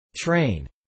Train.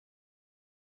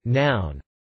 Noun.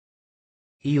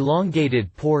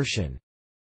 Elongated portion.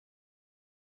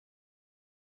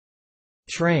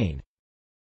 Train.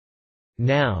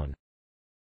 Noun.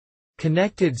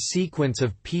 Connected sequence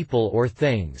of people or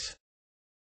things.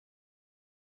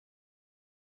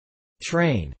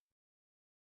 Train.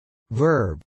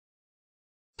 Verb.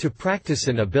 To practice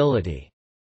an ability.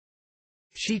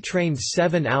 She trained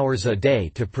 7 hours a day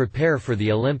to prepare for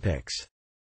the Olympics.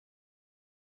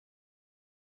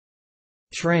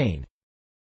 Train.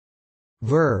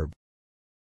 Verb.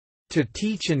 To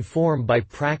teach and form by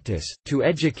practice, to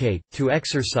educate, to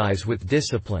exercise with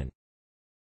discipline.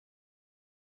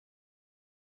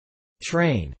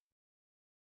 Train.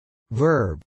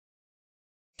 Verb.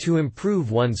 To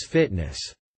improve one's fitness.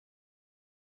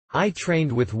 I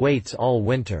trained with weights all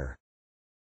winter.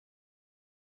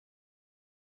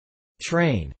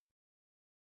 Train.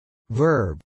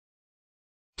 Verb.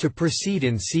 To proceed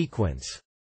in sequence.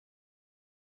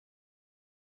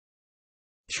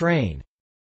 Train.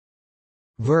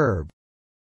 Verb.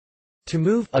 To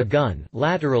move a gun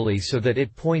laterally so that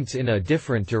it points in a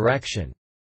different direction.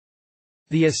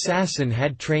 The assassin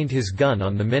had trained his gun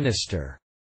on the minister.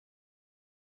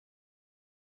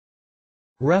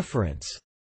 Reference.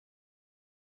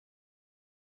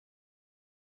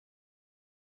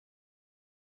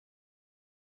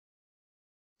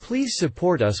 Please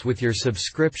support us with your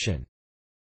subscription.